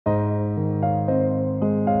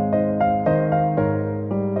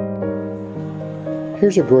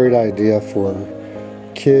Here's a great idea for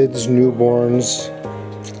kids, newborns,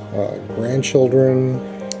 grandchildren.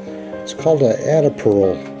 It's called an add a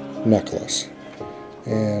pearl necklace.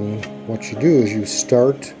 And what you do is you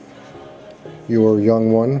start your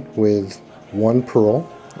young one with one pearl,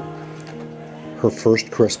 her first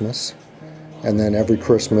Christmas, and then every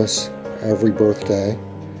Christmas, every birthday,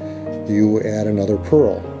 you add another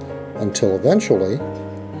pearl until eventually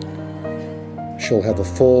she'll have a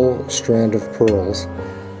full strand of pearls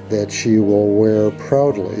that she will wear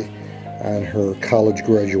proudly on her college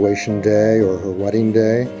graduation day or her wedding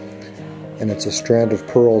day. And it's a strand of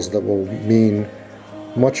pearls that will mean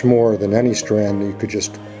much more than any strand you could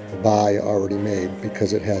just buy already made,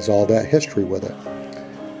 because it has all that history with it.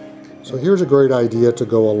 So here's a great idea to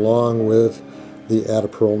go along with the add a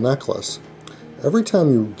pearl necklace. Every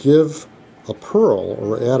time you give a pearl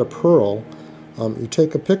or add a pearl, you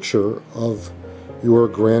take a picture of your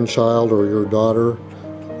grandchild or your daughter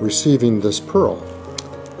receiving this pearl,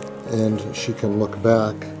 and she can look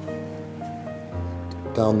back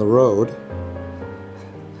down the road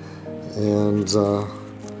and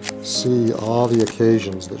see all the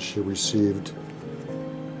occasions that she received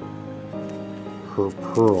her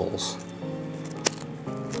pearls,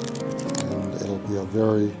 and it'll be a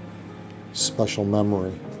very special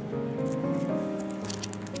memory.